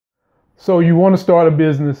So you want to start a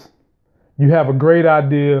business, you have a great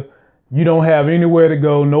idea, you don't have anywhere to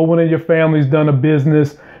go, no one in your family's done a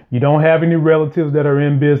business, you don't have any relatives that are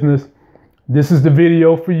in business. This is the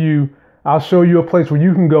video for you. I'll show you a place where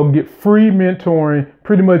you can go get free mentoring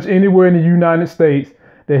pretty much anywhere in the United States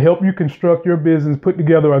to help you construct your business, put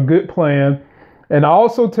together a good plan. And I'll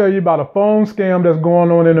also tell you about a phone scam that's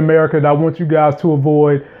going on in America that I want you guys to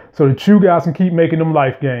avoid so that you guys can keep making them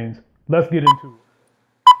life gains. Let's get into it.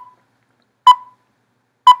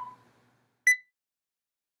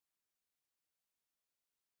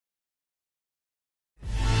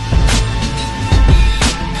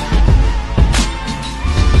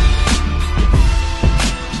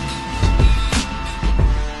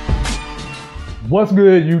 What's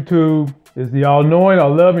good, YouTube? It's the all-knowing,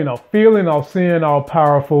 all-loving, all-feeling, all-seeing,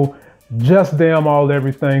 all-powerful, just damn all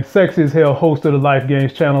everything, sexy as hell host of the Life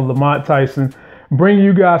Gains channel, Lamont Tyson. Bringing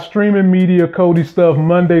you guys streaming media, Cody stuff,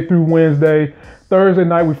 Monday through Wednesday. Thursday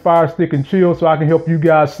night we fire, stick, and chill so I can help you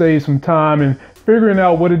guys save some time and figuring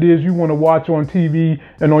out what it is you want to watch on TV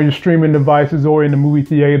and on your streaming devices or in the movie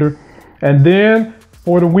theater. And then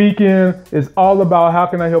for the weekend, it's all about how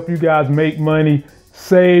can I help you guys make money,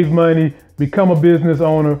 save money, become a business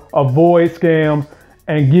owner, avoid scams,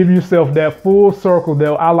 and give yourself that full circle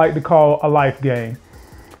that I like to call a life game.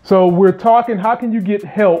 So we're talking, how can you get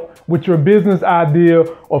help with your business idea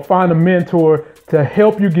or find a mentor to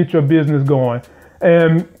help you get your business going?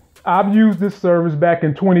 And I've used this service back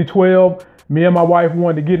in 2012. Me and my wife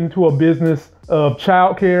wanted to get into a business of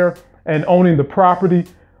childcare and owning the property.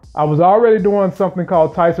 I was already doing something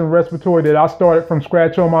called Tyson Respiratory that I started from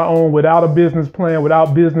scratch on my own without a business plan,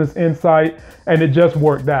 without business insight, and it just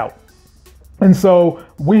worked out. And so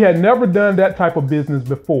we had never done that type of business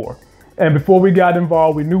before. And before we got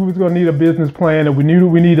involved, we knew we was going to need a business plan, and we knew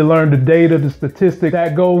we need to learn the data, the statistics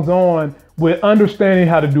that goes on with understanding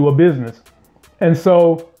how to do a business. And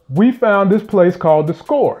so we found this place called the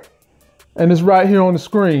S.C.O.R.E. And it's right here on the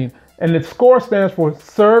screen. And the S.C.O.R.E stands for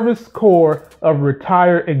Service Corps of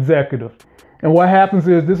Retired Executives. And what happens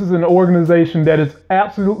is this is an organization that is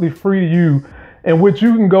absolutely free to you, in which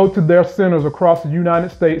you can go to their centers across the United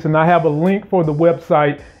States. And I have a link for the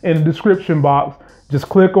website in the description box. Just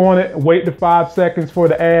click on it, wait the 5 seconds for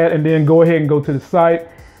the ad, and then go ahead and go to the site.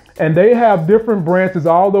 And they have different branches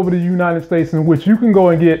all over the United States in which you can go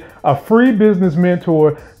and get a free business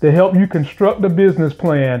mentor to help you construct a business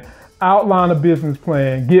plan, outline a business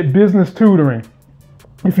plan, get business tutoring.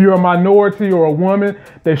 If you're a minority or a woman,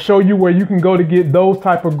 they show you where you can go to get those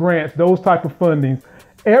type of grants, those type of fundings,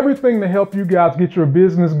 everything to help you guys get your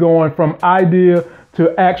business going from idea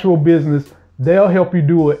to actual business. They'll help you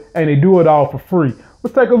do it, and they do it all for free.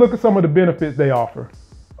 Let's take a look at some of the benefits they offer.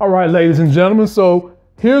 All right, ladies and gentlemen, so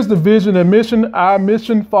here's the vision and mission. Our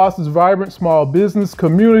mission fosters vibrant small business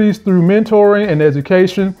communities through mentoring and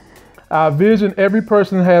education. Our vision, every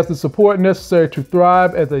person has the support necessary to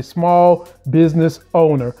thrive as a small business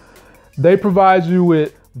owner. They provide you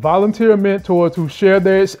with volunteer mentors who share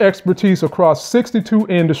their expertise across 62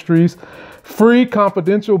 industries, free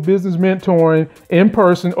confidential business mentoring in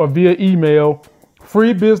person or via email,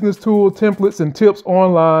 free business tool templates and tips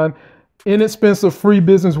online, inexpensive free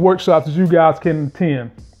business workshops that you guys can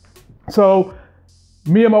attend. So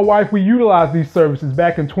me and my wife, we utilized these services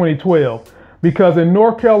back in 2012. Because in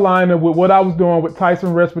North Carolina, with what I was doing with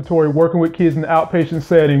Tyson Respiratory, working with kids in the outpatient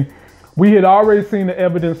setting, we had already seen the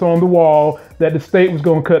evidence on the wall that the state was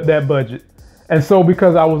going to cut that budget. And so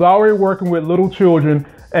because I was already working with little children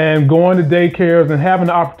and going to daycares and having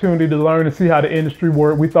the opportunity to learn and see how the industry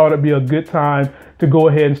worked, we thought it'd be a good time to go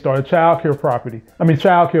ahead and start a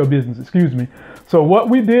childcare business, excuse me. So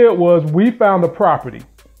what we did was we found a property,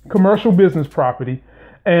 commercial business property,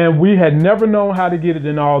 and we had never known how to get it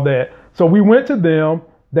and all that. So we went to them,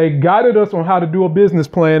 they guided us on how to do a business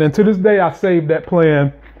plan, and to this day I saved that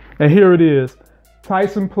plan, and here it is.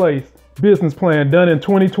 Tyson Place business plan done in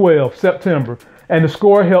 2012, September, and the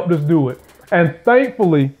S.C.O.R.E helped us do it. And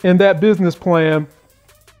thankfully, in that business plan,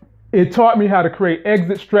 it taught me how to create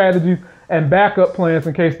exit strategies and backup plans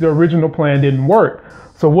in case the original plan didn't work.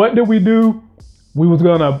 So what did we do? We was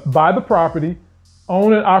gonna buy the property,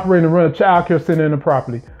 own and operate and run a child care center in the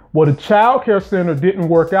property. Well, the child care center didn't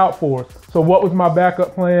work out for us. So what was my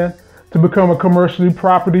backup plan? To become a commercially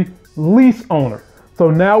property lease owner.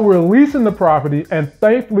 So now we're leasing the property, and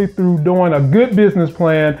thankfully through doing a good business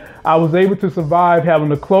plan, I was able to survive having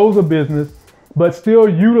to close a business, but still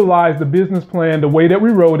utilize the business plan the way that we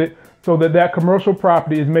wrote it so that that commercial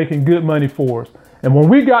property is making good money for us. And when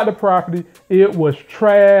we got the property, it was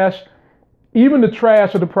trash. Even the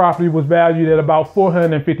trash of the property was valued at about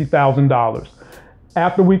 $450,000.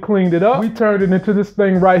 After we cleaned it up, we turned it into this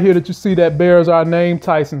thing right here that you see that bears our name,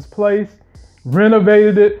 Tyson's Place.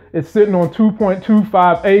 Renovated it. It's sitting on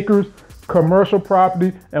 2.25 acres, commercial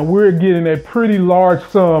property, and we're getting a pretty large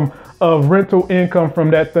sum of rental income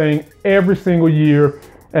from that thing every single year.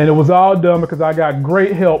 And it was all done because I got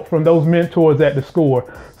great help from those mentors at the S.C.O.R.E.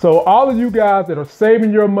 So all of you guys that are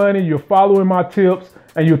saving your money, you're following my tips,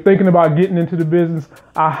 and you're thinking about getting into the business,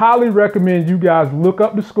 I highly recommend you guys look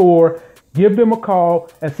up the S.C.O.R.E, give them a call,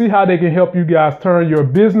 and see how they can help you guys turn your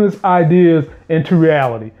business ideas into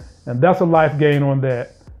reality. And that's a life gain on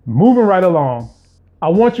that. Moving right along, I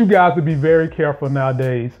want you guys to be very careful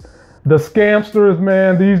nowadays. The scamsters,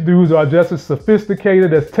 man, these dudes are just as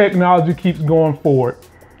sophisticated as technology keeps going forward.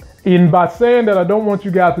 And by saying that, I don't want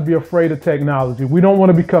you guys to be afraid of technology. We don't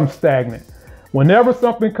want to become stagnant. Whenever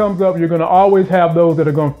something comes up, you're going to always have those that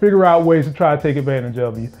are going to figure out ways to try to take advantage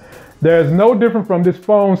of you. There's no different from this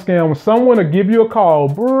phone scam. When someone will give you a call,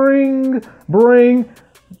 bring,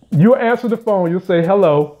 you'll answer the phone, you'll say,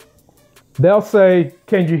 hello. They'll say,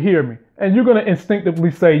 can you hear me? And you're going to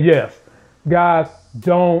instinctively say yes. Guys,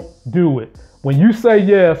 don't do it. When you say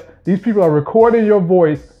yes, these people are recording your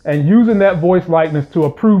voice and using that voice likeness to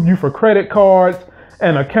approve you for credit cards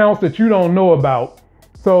and accounts that you don't know about.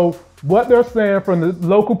 So what they're saying from the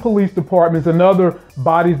local police departments and other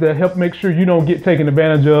bodies that help make sure you don't get taken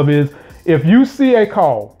advantage of is, if you see a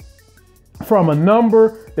call from a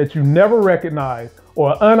number that you never recognize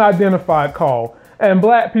or unidentified call, and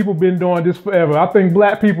black people been doing this forever. I think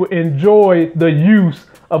black people enjoy the use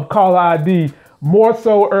of caller ID more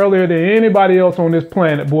so earlier than anybody else on this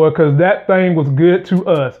planet, boy, because that thing was good to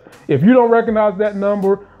us. If you don't recognize that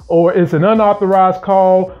number, or it's an unauthorized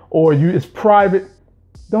call, or it's private,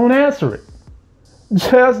 don't answer it.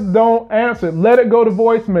 Just don't answer it. Let it go to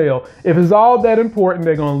voicemail. If it's all that important,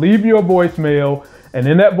 they're going to leave you a voicemail, and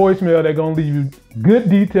in that voicemail, they're going to leave you good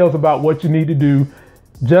details about what you need to do.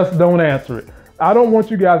 Just don't answer it. I don't want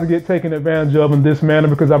you guys to get taken advantage of in this manner,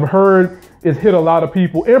 because I've heard it's hit a lot of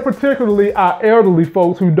people, and particularly our elderly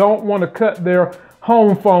folks who don't want to cut their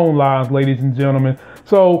home phone lines, ladies and gentlemen.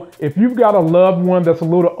 So if you've got a loved one that's a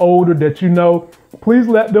little older that you know, please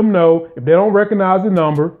let them know. If they don't recognize the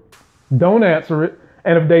number, don't answer it.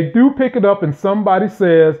 And if they do pick it up and somebody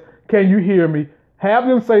says, can you hear me? Have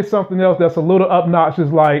them say something else that's a little obnoxious,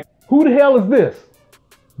 like, who the hell is this?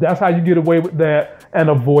 That's how you get away with that and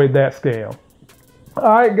avoid that scam. All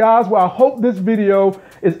right, guys, well, I hope this video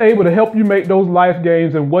is able to help you make those life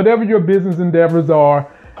gains and whatever your business endeavors are.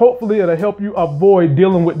 Hopefully it'll help you avoid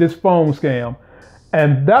dealing with this phone scam.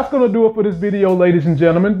 And that's going to do it for this video, ladies and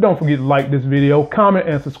gentlemen. Don't forget to like this video, comment,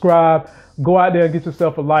 and subscribe. Go out there and get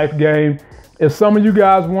yourself a life game. If some of you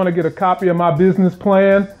guys want to get a copy of my business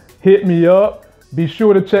plan, hit me up. Be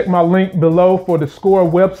sure to check my link below for the S.C.O.R.E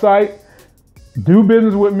website. Do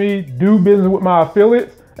business with me, do business with my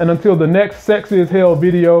affiliates. And until the next Sexy as Hell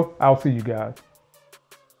video, I'll see you guys.